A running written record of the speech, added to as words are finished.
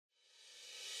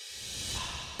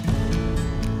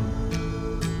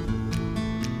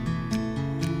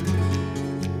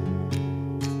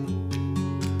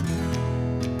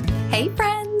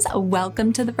friends.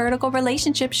 Welcome to the Vertical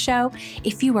Relationship Show.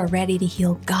 If you are ready to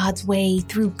heal God's way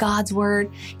through God's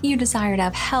Word, you desire to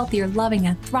have healthier, loving,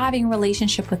 and thriving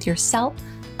relationship with yourself,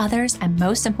 others, and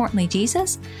most importantly,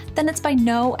 Jesus, then it's by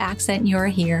no accident you're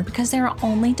here, because there are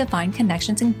only divine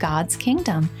connections in God's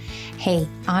kingdom. Hey,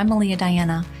 I'm Malia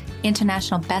Diana,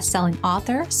 international best-selling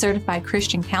author, certified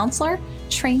Christian counselor,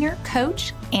 trainer,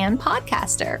 coach, and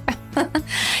podcaster.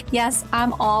 Yes,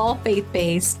 I'm all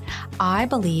faith-based. I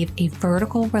believe a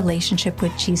vertical relationship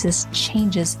with Jesus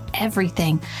changes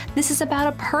everything. This is about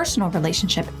a personal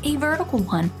relationship, a vertical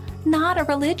one, not a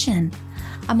religion.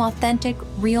 I'm authentic,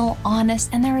 real, honest,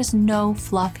 and there is no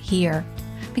fluff here.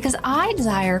 Because I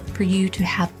desire for you to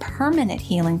have permanent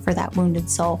healing for that wounded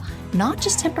soul, not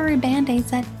just temporary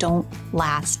band-aids that don't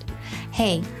last.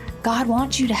 Hey, God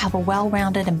wants you to have a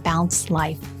well-rounded and balanced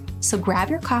life. So grab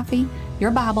your coffee,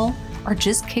 your Bible, or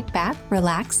just kick back,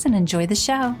 relax, and enjoy the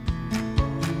show.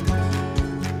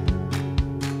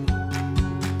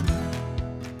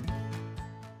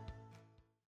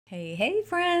 Hey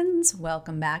friends,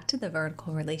 welcome back to the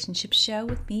Vertical Relationship Show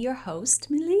with me, your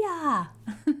host, Malia.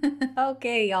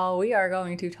 Okay, y'all, we are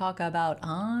going to talk about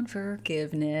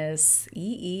unforgiveness.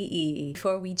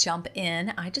 Before we jump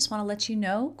in, I just want to let you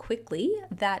know quickly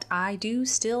that I do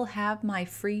still have my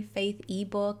free faith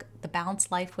ebook, The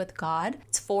Balanced Life with God.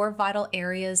 It's 4 vital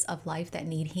areas of life that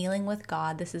need healing with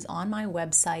God. This is on my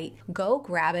website. Go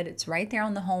grab it. It's right there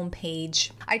on the home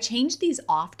page. I change these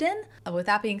often. With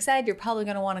that being said, you're probably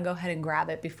going to want to go ahead and grab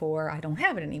it before I don't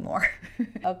have it anymore.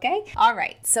 Okay? All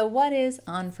right. So what is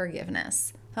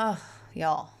unforgiveness? Oh,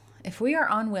 y'all, if we are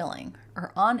unwilling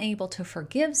or unable to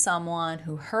forgive someone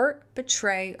who hurt,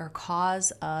 betray, or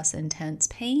cause us intense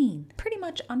pain, pretty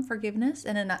much unforgiveness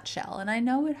in a nutshell. And I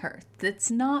know it hurts. It's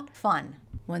not fun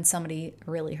when somebody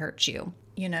really hurts you.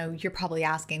 You know, you're probably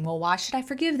asking, well, why should I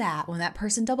forgive that when that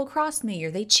person double-crossed me,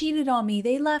 or they cheated on me,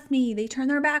 they left me, they turned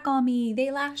their back on me, they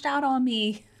lashed out on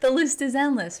me? The list is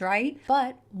endless, right?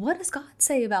 But what does God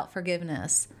say about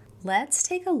forgiveness? Let's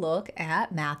take a look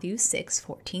at Matthew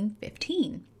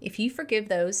 6:14-15. If you forgive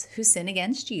those who sin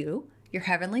against you, your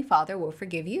heavenly Father will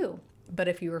forgive you. But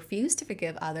if you refuse to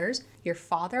forgive others, your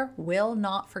Father will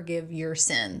not forgive your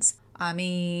sins. I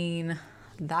mean,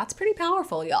 that's pretty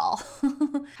powerful, y'all.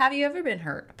 Have you ever been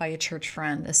hurt by a church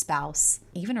friend, a spouse,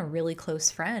 even a really close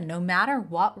friend? No matter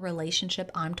what relationship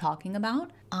I'm talking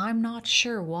about, I'm not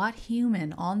sure what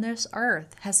human on this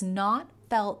earth has not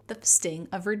felt the sting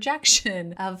of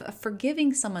rejection, of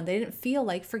forgiving someone. They didn't feel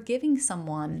like forgiving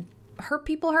someone. Hurt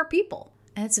people hurt people.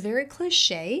 And it's very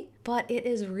cliche, but it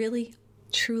is really,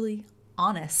 truly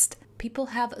honest. People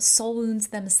have soul wounds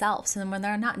themselves, and when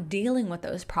they're not dealing with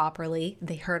those properly,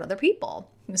 they hurt other people.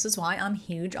 This is why I'm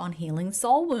huge on healing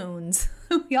soul wounds.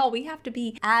 Y'all, we have to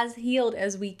be as healed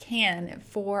as we can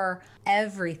for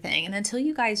everything. And until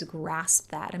you guys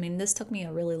grasp that, I mean, this took me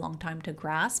a really long time to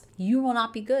grasp, you will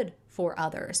not be good for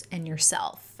others and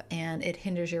yourself, and it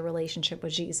hinders your relationship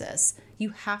with Jesus. You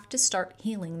have to start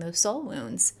healing those soul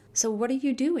wounds. So what are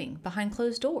you doing behind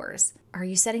closed doors? Are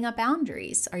you setting up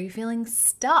boundaries? Are you feeling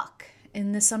stuck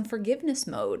in this unforgiveness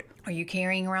mode? Are you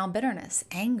carrying around bitterness,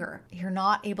 anger? You're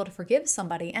not able to forgive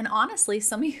somebody. And honestly,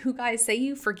 some of you guys say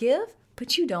you forgive,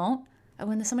 but you don't. And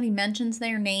when somebody mentions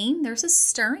their name, there's a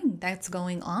stirring that's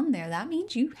going on there. That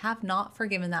means you have not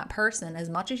forgiven that person as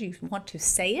much as you want to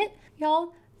say it.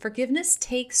 Y'all, forgiveness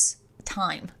takes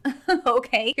time,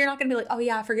 okay? You're not going to be like, oh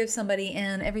yeah, I forgive somebody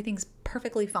and everything's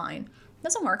perfectly fine. It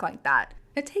doesn't work like that.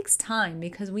 It takes time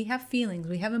because we have feelings,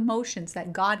 we have emotions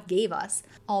that God gave us,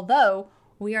 although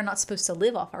we are not supposed to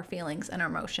live off our feelings and our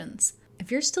emotions.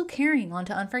 If you're still carrying on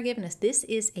to unforgiveness, this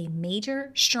is a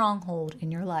major stronghold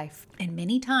in your life. And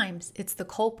many times it's the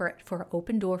culprit for an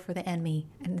open door for the enemy.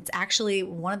 And it's actually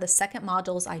one of the second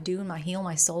modules I do in my Heal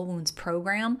My Soul Wounds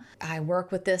program. I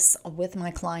work with this with my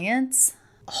clients.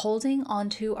 Holding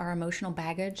onto our emotional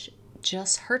baggage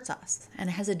just hurts us, and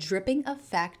it has a dripping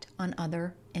effect on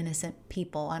other innocent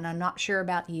people. And I'm not sure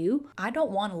about you. I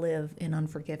don't want to live in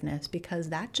unforgiveness because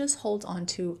that just holds on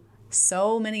to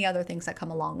so many other things that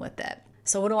come along with it.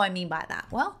 So what do I mean by that?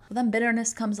 Well, then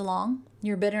bitterness comes along.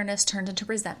 Your bitterness turns into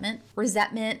resentment.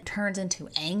 Resentment turns into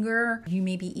anger. You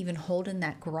maybe even hold in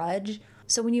that grudge.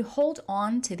 So when you hold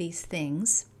on to these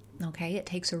things, okay, it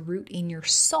takes a root in your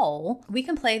soul. We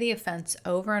can play the offense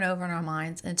over and over in our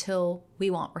minds until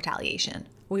we want retaliation.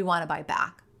 We want to bite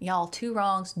back. Y'all, 2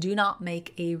 wrongs do not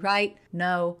make a right.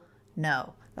 No.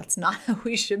 That's not how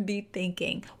we should be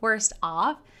thinking. Worst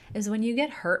off is when you get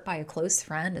hurt by a close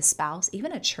friend, a spouse,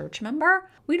 even a church member.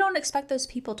 We don't expect those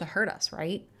people to hurt us,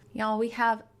 right? Y'all, we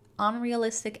have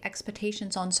unrealistic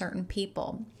expectations on certain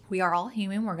people. We are all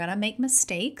human. We're going to make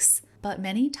mistakes. But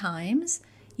many times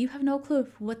you have no clue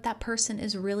what that person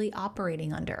is really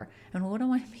operating under. And what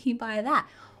do I mean by that?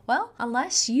 Well,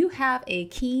 unless you have a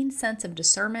keen sense of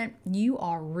discernment, you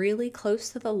are really close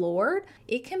to the Lord,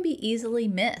 it can be easily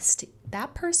missed.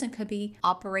 That person could be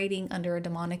operating under a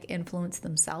demonic influence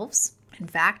themselves. In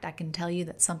fact, I can tell you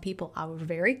that some people I was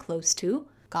very close to,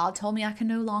 God told me I can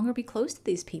no longer be close to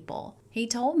these people. He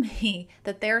told me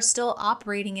that they're still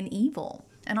operating in evil.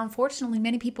 And unfortunately,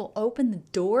 many people open the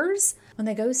doors when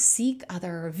they go seek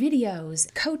other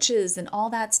videos, coaches, and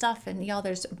all that stuff. And y'all,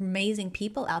 there's amazing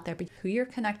people out there, but who you're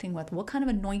connecting with, what kind of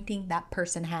anointing that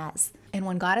person has. And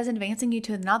when God is advancing you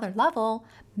to another level,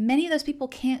 many of those people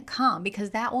can't come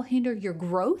because that will hinder your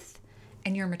growth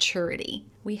and your maturity.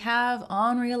 We have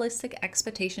unrealistic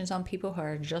expectations on people who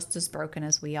are just as broken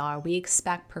as we are. We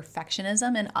expect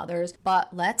perfectionism in others, but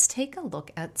let's take a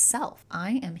look at self.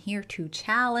 I am here to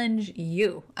challenge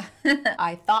you.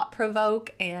 I thought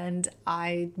provoke, and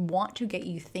I want to get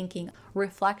you thinking.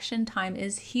 Reflection time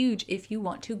is huge if you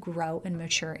want to grow and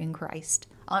mature in Christ.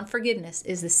 Unforgiveness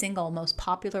is the single most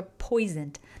popular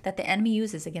poison that the enemy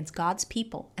uses against God's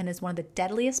people and is one of the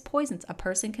deadliest poisons a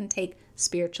person can take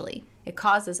spiritually. It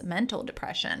causes mental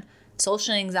depression,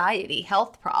 social anxiety,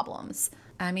 health problems.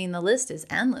 I mean, the list is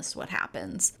endless what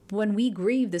happens. When we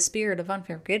grieve the spirit of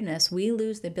unforgiveness, we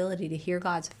lose the ability to hear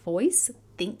God's voice,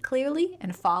 think clearly,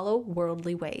 and follow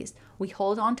worldly ways. We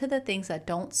hold on to the things that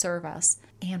don't serve us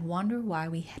and wonder why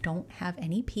we don't have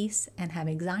any peace and have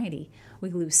anxiety.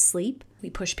 We lose sleep. We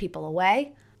push people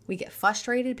away. We get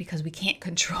frustrated because we can't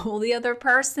control the other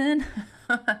person.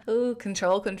 Ooh,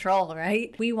 control,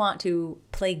 right? We want to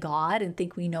play God and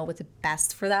think we know what's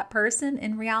best for that person.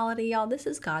 In reality, y'all, this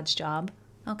is God's job.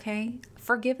 Okay?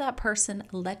 Forgive that person,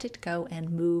 let it go, and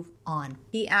move on.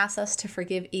 He asks us to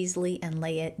forgive easily and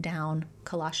lay it down.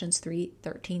 Colossians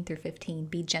 3:13-15.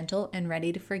 Be gentle and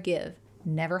ready to forgive.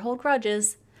 Never hold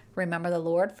grudges. Remember, the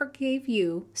Lord forgave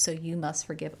you, so you must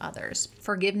forgive others.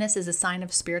 Forgiveness is a sign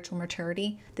of spiritual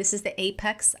maturity. This is the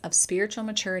apex of spiritual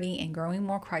maturity and growing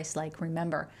more Christ-like.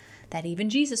 Remember that even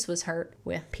Jesus was hurt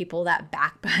with people that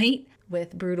backbite,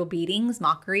 with brutal beatings,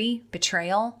 mockery,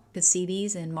 betrayal. You could see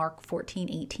these in Mark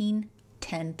 14:18,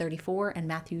 10:34, and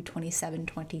Matthew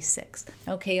 27:26.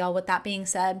 Okay, y'all, with that being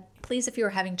said, please, if you're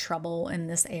having trouble in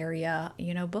this area,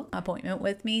 book an appointment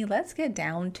with me. Let's get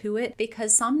down to it,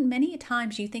 because many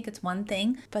times you think it's one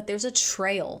thing, but there's a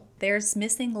trail. There's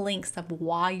missing links of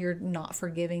why you're not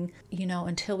forgiving,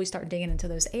 until we start digging into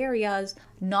those areas.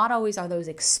 Not always are those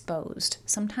exposed.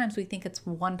 Sometimes we think it's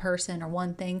one person or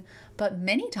one thing, but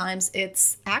many times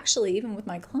it's actually, even with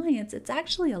my clients, it's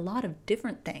actually a lot of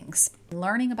different things.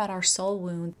 Learning about our soul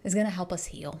wound is going to help us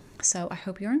heal. So I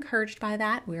hope you're encouraged by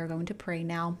that. We are going to pray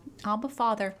now. Abba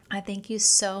Father, I thank you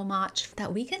so much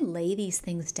that we can lay these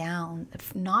things down.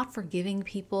 Not forgiving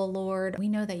people, Lord. We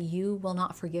know that you will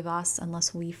not forgive us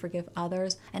unless we forgive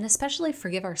others, and especially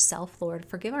forgive ourselves, Lord.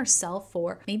 Forgive ourselves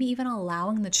for maybe even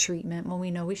allowing the treatment when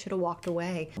we know we should have walked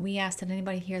away. We ask that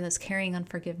anybody here that's carrying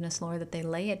unforgiveness, Lord, that they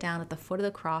lay it down at the foot of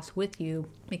the cross with you,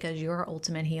 because you're our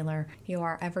ultimate healer. You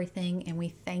are everything, and we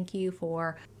thank you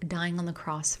for dying on the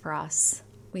cross for us.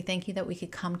 We thank you that we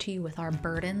could come to you with our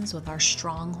burdens, with our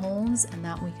strongholds, and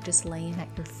that we could just lay them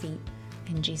at your feet.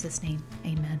 In Jesus' name,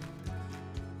 amen.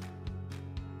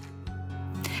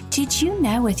 Did you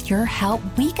know with your help,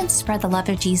 we can spread the love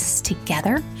of Jesus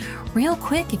together? Real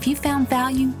quick, if you found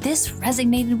value, this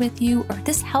resonated with you, or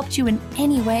this helped you in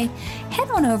any way, head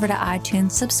on over to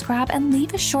iTunes, subscribe, and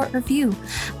leave a short review.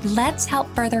 Let's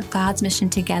help further God's mission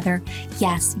together.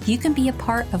 Yes, you can be a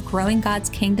part of growing God's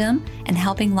kingdom and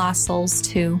helping lost souls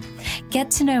too. Get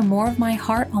to know more of my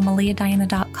heart on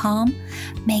maliadiana.com.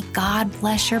 May God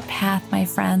bless your path, my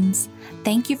friends.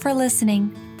 Thank you for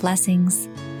listening. Blessings.